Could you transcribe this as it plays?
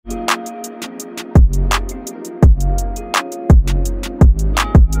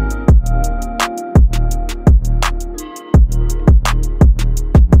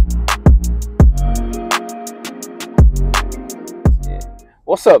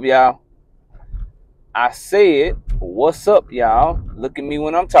What's up, y'all? I said, what's up, y'all? Look at me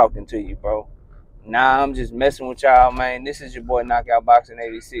when I'm talking to you, bro. Nah, I'm just messing with y'all, man. This is your boy Knockout Boxing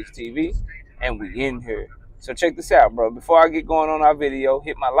 86 TV, and we in here. So check this out, bro. Before I get going on our video,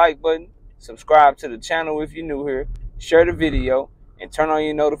 hit my like button, subscribe to the channel if you're new here, share the video, and turn on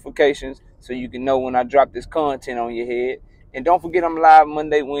your notifications so you can know when I drop this content on your head. And don't forget I'm live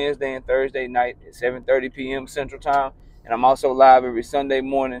Monday, Wednesday, and Thursday night at 7:30 p.m. Central Time. And I'm also live every Sunday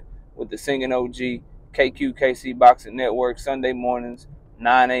morning with the Singing OG KQKC Boxing Network, Sunday mornings,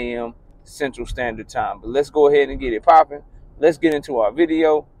 9 a.m. Central Standard Time. But let's go ahead and get it popping. Let's get into our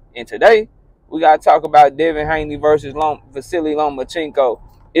video. And today, we got to talk about Devin Haney versus Vasyl Lomachencko.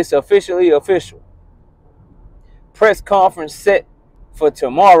 It's officially official. Press conference set for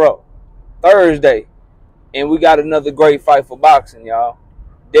tomorrow, Thursday. And we got another great fight for boxing, y'all.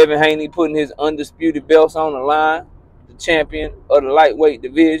 Devin Haney putting his undisputed belts on the line. The champion of the lightweight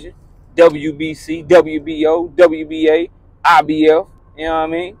division. WBC, WBO, WBA, IBF. You know what I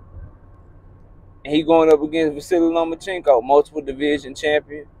mean? And he going up against Vasyl Lomachencko, multiple division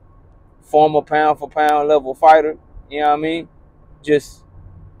champion, former pound-for-pound level fighter. You know what I mean? Just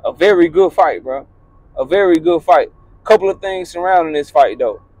a very good fight, bro. A very good fight. Couple of things surrounding this fight,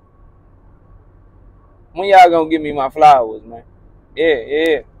 though. When y'all gonna give me my flowers, man?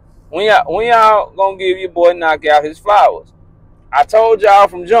 Yeah. When y'all gonna give your boy Knockout his flowers? I told y'all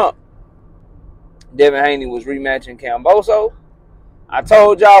from jump, Devin Haney was rematching Kambosos. I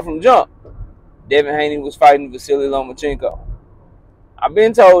told y'all from jump, Devin Haney was fighting Vasyl Lomachencko. I've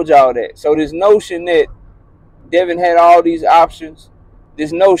been told y'all that. So this notion that Devin had all these options,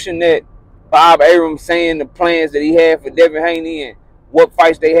 this notion that Bob Arum saying the plans that he had for Devin Haney and what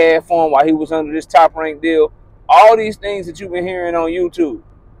fights they had for him while he was under this top-ranked deal, all these things that you've been hearing on YouTube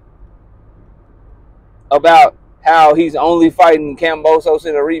about how he's only fighting Kambosos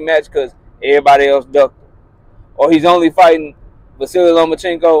in a rematch because everybody else ducked him. Or he's only fighting Vasyl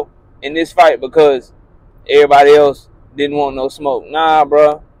Lomachencko in this fight because everybody else didn't want no smoke. Nah,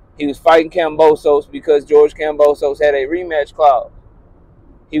 bro. He was fighting Kambosos because George Kambosos had a rematch clause.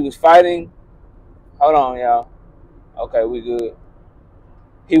 He was fighting... Hold on, y'all. Okay, we good.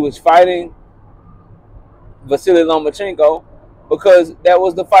 He was fighting Vasyl Lomachencko because that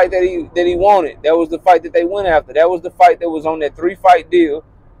was the fight that he wanted. That was the fight that they went after. That was the fight that was on that 3-fight deal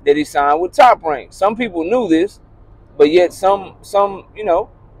that he signed with Top Rank. Some people knew this, but yet some you know,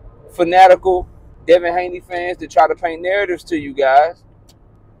 fanatical Devin Haney fans that try to paint narratives to you guys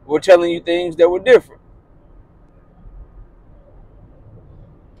were telling you things that were different.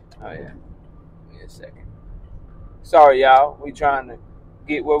 Oh, yeah. Give me a second. Sorry, y'all. We trying to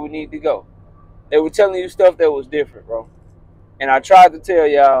get where we need to go. They were telling you stuff that was different, bro. And I tried to tell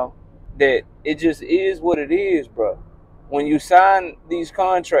y'all that it just is what it is, bro. When you sign these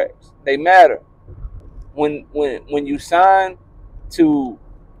contracts, they matter. When you sign to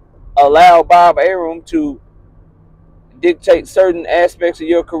allow Bob Arum to dictate certain aspects of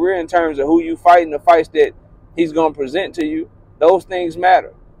your career in terms of who you fight and the fights that he's going to present to you, those things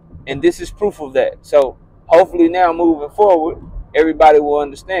matter. And this is proof of that. So hopefully now moving forward, everybody will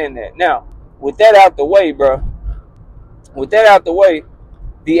understand that. Now, with that out the way, bro,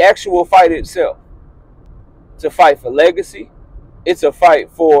 the actual fight itself, it's a fight for legacy. It's a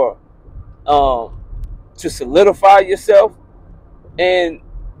fight for to solidify yourself and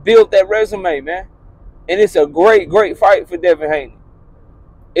build that resume, man. And it's a great fight for Devin Haney.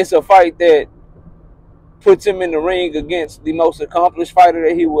 It's a fight that puts him in the ring against the most accomplished fighter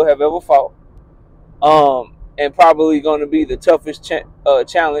that he will have ever fought. And probably going to be the toughest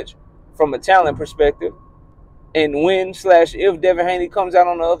challenge from a talent perspective. And when/if Devin Haney comes out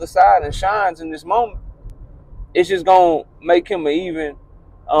on the other side and shines in this moment, it's just going to make him an even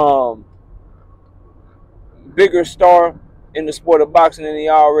bigger star in the sport of boxing than he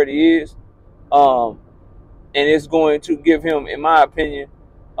already is. And it's going to give him, in my opinion,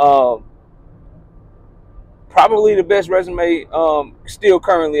 probably the best resume still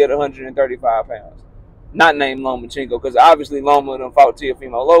currently at 135 pounds. Not named Lomachencko, because obviously Loma done fought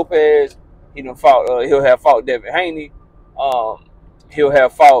Teofimo Lopez. He done fought. He'll have fought Devin Haney. He'll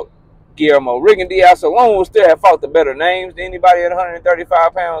have fought Guillermo Rigondeaux. So Loma will still have fought the better names than anybody at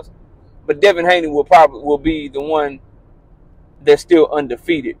 135 pounds. But Devin Haney will be the one that's still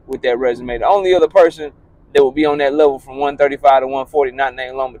undefeated with that resume. The only other person that will be on that level from 135 to 140, not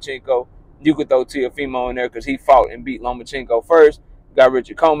named Lomachencko, you could throw Teofimo in there because he fought and beat Lomachencko first. Got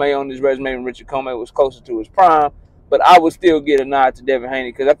Richard Comey on his resume, and Richard Comey was closer to his prime. But I would still get a nod to Devin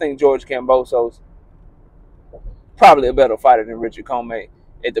Haney because I think George Kambosos probably a better fighter than Richard Comey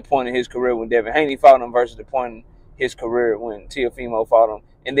at the point in his career when Devin Haney fought him versus the point in his career when Teofimo fought him,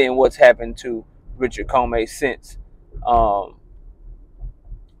 and then what's happened to Richard Commey since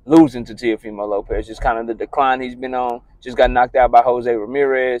losing to Teofimo Lopez. Just kind of the decline he's been on. Just got knocked out by Jose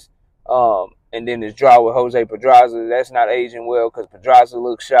Ramirez. And then this draw with Jose Pedraza. That's not aging well because Pedraza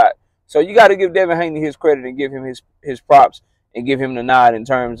looks shot. So you got to give Devin Haney his credit and give him his props and give him the nod in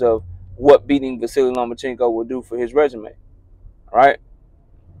terms of what beating Vasyl Lomachencko will do for his resume. Right?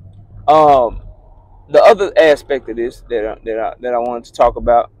 The other aspect of this that I wanted to talk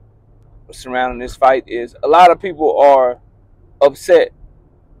about surrounding this fight is a lot of people are upset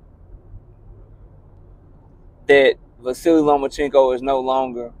that Vasyl Lomachencko is no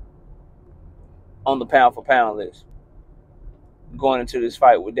longer on the pound-for-pound list going into this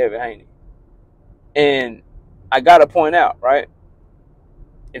fight with Devin Haney. And I got to point out, right,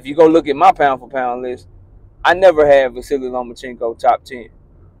 if you go look at my pound-for-pound list, I never had Vasyl Lomachencko top 10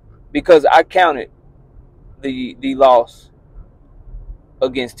 because I counted the loss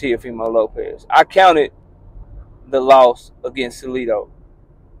against Teofimo Lopez. I counted the loss against Salido.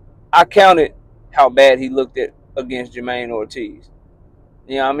 I counted how bad he looked at against Jermaine Ortiz.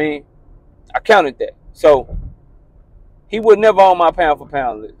 You know what I mean? I counted that. So he was never on my pound for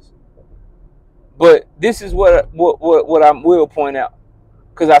pound list. But this is what I will point out,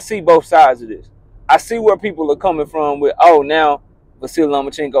 because I see both sides of this. I see where people are coming from with, oh, now Vasyl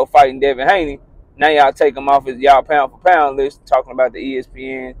Lomachencko fighting Devin Haney. Now y'all take him off as y'all pound for pound list, talking about the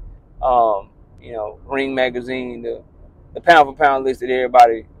ESPN, you know, Ring Magazine, the pound for pound list that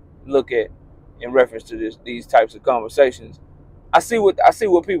everybody look at in reference to these types of conversations. I see what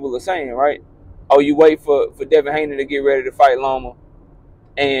people are saying, right? Oh, you wait for Devin Haney to get ready to fight Loma,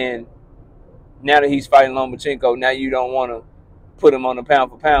 and now that he's fighting Lomachencko, now you don't want to put him on the pound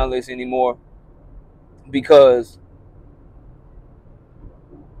for pound list anymore because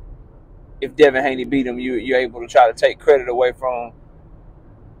if Devin Haney beat him, you're able to try to take credit away from him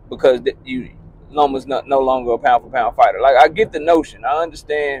because Loma's no longer a pound for pound fighter. Like, I get the notion, I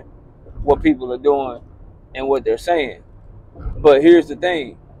understand what people are doing and what they're saying. But here's the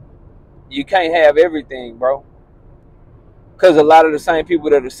thing. You can't have everything, bro. Because a lot of the same people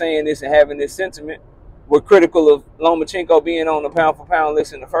that are saying this and having this sentiment were critical of Lomachenko being on the pound-for-pound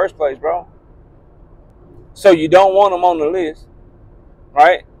list in the first place, bro. So you don't want him on the list,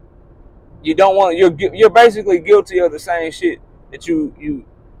 right? You don't want, you're basically guilty of the same shit that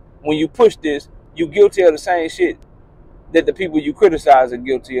when you push this, you're guilty of the same shit that the people you criticize are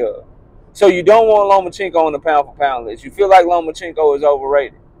guilty of. So you don't want Lomachencko on the pound-for-pound list. You feel like Lomachencko is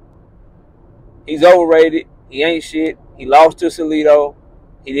overrated. He's overrated. He ain't shit. He lost to Salido.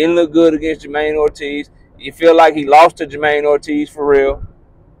 He didn't look good against Jermaine Ortiz. You feel like he lost to Jermaine Ortiz for real,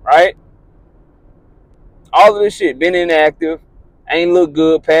 right? All of this shit, been inactive, ain't look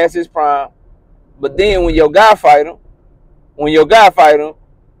good, past his prime. But then when your guy fight him,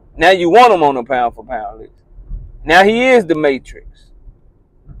 now you want him on the pound-for-pound list. Now he is the Matrix.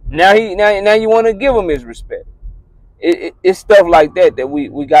 Now you want to give him his respect. It's stuff like that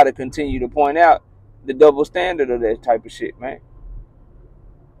we got to continue to point out the double standard of that type of shit, man.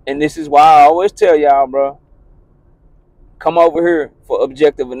 And this is why I always tell y'all, bro, come over here for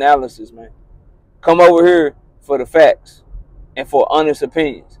objective analysis, man. Come over here for the facts and for honest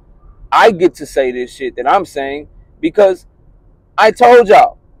opinions. I get to say this shit that I'm saying because I told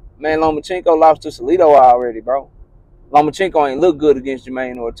y'all, man, Lomachenko lost to Salido already, bro. Lomachenko ain't look good against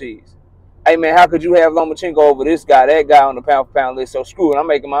Jermaine Ortiz. Hey, man, how could you have Lomachenko over this guy, that guy on the pound-for-pound list? So screw it, I'm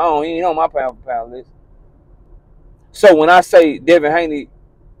making my own. He ain't on my pound-for-pound list. So when I say Devin Haney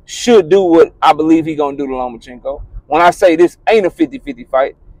should do what I believe he going to do to Lomachenko, when I say this ain't a 50-50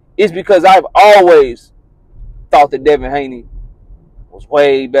 fight, it's because I've always thought that Devin Haney was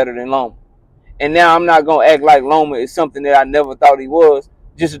way better than Loma. And now I'm not going to act like Loma is something that I never thought he was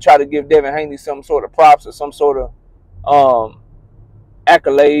just to try to give Devin Haney some sort of props or some sort of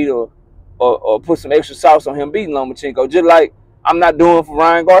accolade or put some extra sauce on him beating Lomachenko, just like I'm not doing for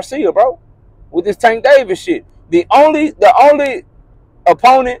Ryan Garcia, bro, with this Tank Davis shit. The only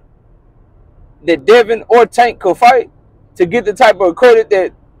opponent that Devin or Tank could fight to get the type of credit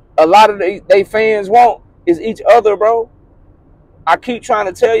that a lot of they fans want is each other, bro. I keep trying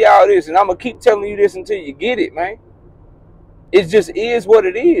to tell y'all this, and I'm going to keep telling you this until you get it, man. It just is what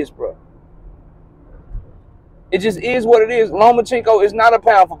it is, bro. It just is what it is. Lomachenko is not a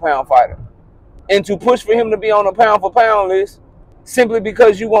pound-for-pound fighter. And to push for him to be on a pound-for-pound list simply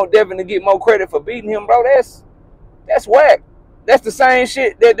because you want Devin to get more credit for beating him, bro, that's whack. That's the same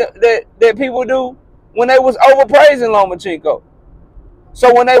shit that people do when they was overpraising Lomachenko.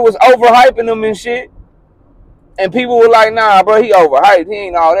 So when they was overhyping him and shit, and people were like, nah, bro, he overhyped. He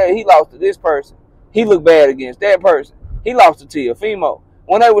ain't all that. He lost to this person. He looked bad against that person. He lost to Teofimo.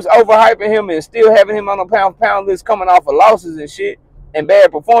 When they was overhyping him and still having him on the pound-for-pound list coming off of losses and shit and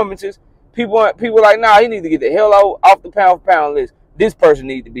bad performances, people like, nah, he need to get the hell off the pound-for-pound list. This person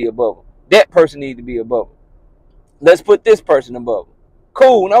need to be above him. That person need to be above him. Let's put this person above him.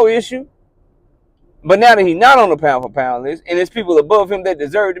 Cool, no issue. But now that he's not on the pound-for-pound list and there's people above him that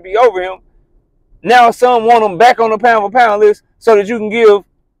deserve to be over him, now some want him back on the pound-for-pound list so that you can give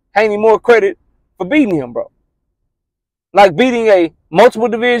Haney more credit for beating him, bro. Like beating a multiple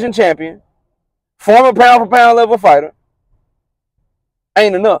division champion, former pound-for-pound level fighter,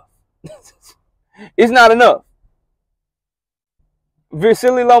 ain't enough. It's not enough.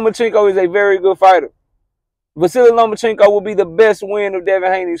 Vasyl Lomachencko is a very good fighter. Vasyl Lomachencko will be the best win of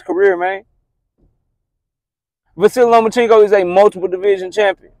Devin Haney's career, man. Vasyl Lomachencko is a multiple division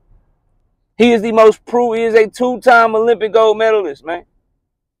champion. He is the most he is a two-time Olympic gold medalist, man.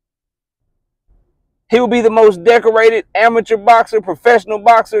 He will be the most decorated amateur boxer, professional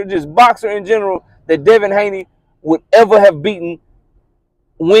boxer, just boxer in general that Devin Haney would ever have beaten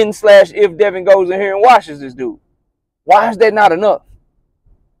when/if Devin goes in here and washes this dude. Why is that not enough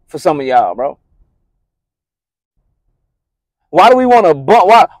for some of y'all, bro? Why do we want to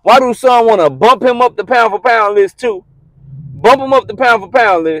bump? Why do some want to bump him up the pound-for-pound list too? Bump him up the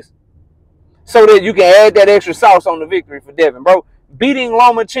pound-for-pound list so that you can add that extra sauce on the victory for Devin, bro. Beating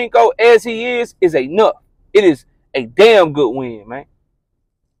Lomachencko as he is enough. It is a damn good win, man.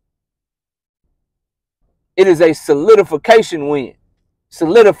 It is a solidification win.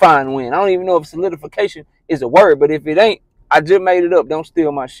 Solidifying win. I don't even know if solidification is a word, but if it ain't, I just made it up. Don't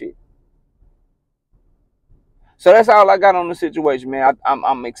steal my shit. So that's all I got on the situation, man.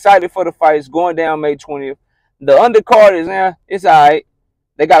 I'm excited for the fights going down May 20th. The undercard is, it's all right.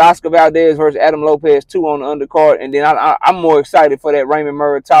 They got Oscar Valdez versus Adam Lopez 2 on the undercard. And then I'm more excited for that Raymond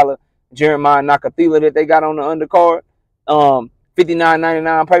Muratalla, Jeremiah Nakathila that they got on the undercard.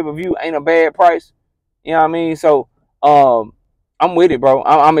 $59.99 pay-per-view ain't a bad price. You know what I mean? So I'm with it, bro.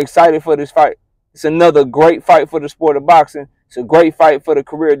 I'm excited for this fight. It's another great fight for the sport of boxing. It's a great fight for the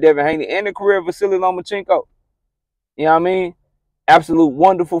career of Devin Haney and the career of Vasyl Lomachencko. You know what I mean? Absolute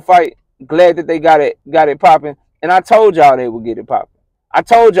wonderful fight. Glad that they got it popping. And I told y'all they would get it popping. I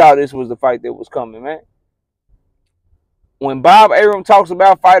told y'all this was the fight that was coming, man. When Bob Arum talks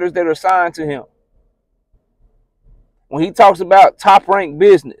about fighters that are signed to him, when he talks about top-ranked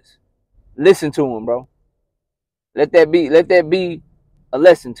business, listen to him, bro. Let that be a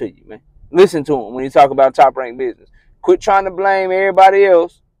lesson to you, man. Listen to him when he talk about top-ranked business. Quit trying to blame everybody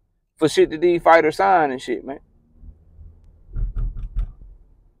else for shit that these fighters sign and shit, man.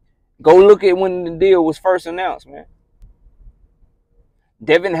 Go look at when the deal was first announced, man.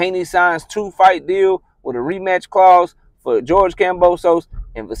 Devin Haney signs 2-fight deal with a rematch clause for George Kambosos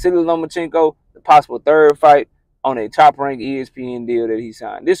and Vasyl Lomachenko, the possible 3rd fight on a top-ranked ESPN deal that he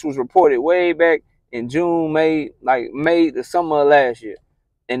signed. This was reported way back in June, May, the summer of last year.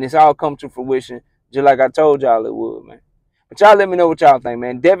 And it's all come to fruition, just like I told y'all it would, man. But y'all let me know what y'all think,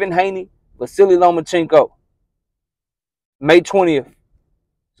 man. Devin Haney, Vasyl Lomachenko, May 20th.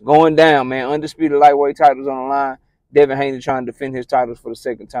 It's going down, man. Undisputed lightweight titles on the line. Devin Haney trying to defend his titles for the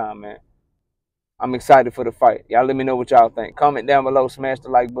 2nd time, man. I'm excited for the fight. Y'all let me know what y'all think. Comment down below, smash the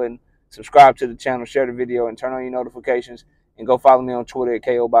like button, subscribe to the channel, share the video, and turn on your notifications. And go follow me on Twitter at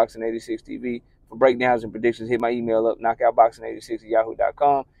KOBoxing86TV. For breakdowns and predictions, hit my email up,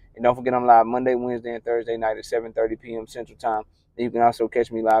 knockoutboxing86@yahoo.com. And don't forget I'm live Monday, Wednesday, and Thursday night at 7:30 p.m. Central Time. And you can also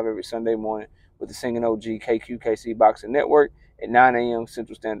catch me live every Sunday morning with the Singing OG KQKC Boxing Network at 9 a.m.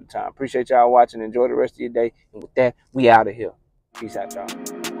 Central Standard Time. Appreciate y'all watching. Enjoy the rest of your day. And with that, we out of here. Peace out,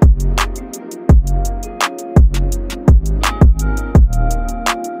 y'all.